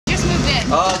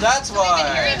it. Oh, that's so why. We've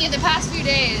been hearing you the past few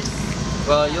days.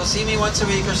 Well, you'll see me once a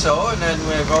week or so, and then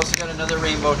we've also got another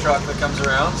rainbow truck that comes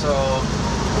around, so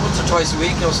once or twice a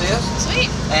week you'll see us. Sweet.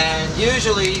 And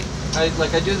usually, I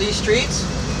do these streets,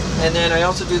 and then I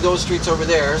also do those streets over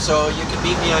there, so you can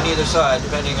meet me on either side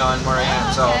depending on where I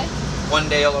am. Okay. So one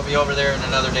day I'll be over there, and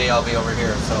another day I'll be over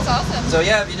here. So. That's awesome. So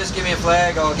yeah, if you just give me a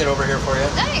flag, I'll get over here for you.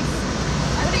 Nice.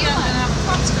 What do you Yeah, want? and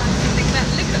popsicles. Look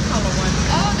at the color one.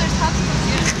 Oh, there's popsicles.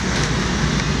 Yeah.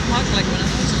 I'd like one of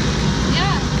those.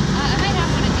 Yeah. I might have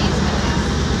one of these.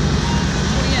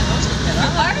 Oh yeah, those look good.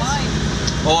 I like mine.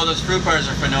 Oh, those fruit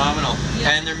bars are phenomenal.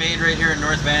 Yeah. And they're made right here in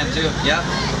North Van too. Yeah.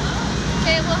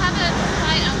 Okay, we'll have a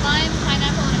lime,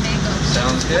 pineapple, and a mango.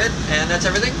 Sounds good. And that's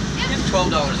everything? Yeah. $12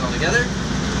 altogether.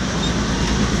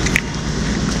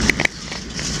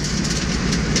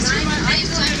 I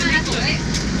used to have an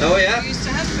England. Oh yeah? I used to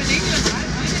have them in England. I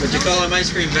didn't But you know. call them ice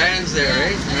cream vans there,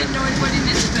 right? I didn't know anybody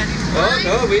did them anymore. Oh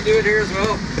no, we do it here as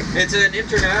well. It's an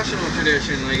international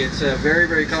tradition. Like it's a very,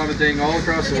 very common thing all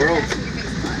across the world.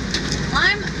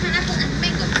 Lime, pineapple, and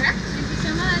mango, correct? Thank you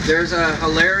so much. There's a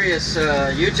hilarious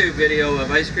YouTube video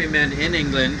of ice cream men in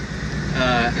England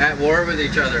at war with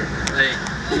each other. Like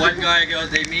one guy goes,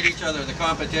 they meet each other, the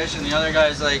competition. The other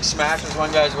guy's like smashes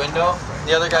one guy's window.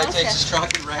 The other guy takes his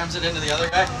truck and rams it into the other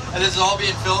guy. And this is all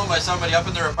being filmed by somebody up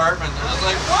in their apartment. They're just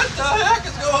like, what the heck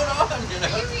is going on? You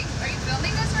know? Are you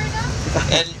filming this right now?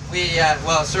 And we,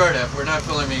 well, sort of. We're not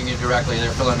filming you directly.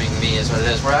 They're filming me, is what it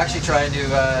is. We're actually trying to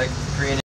create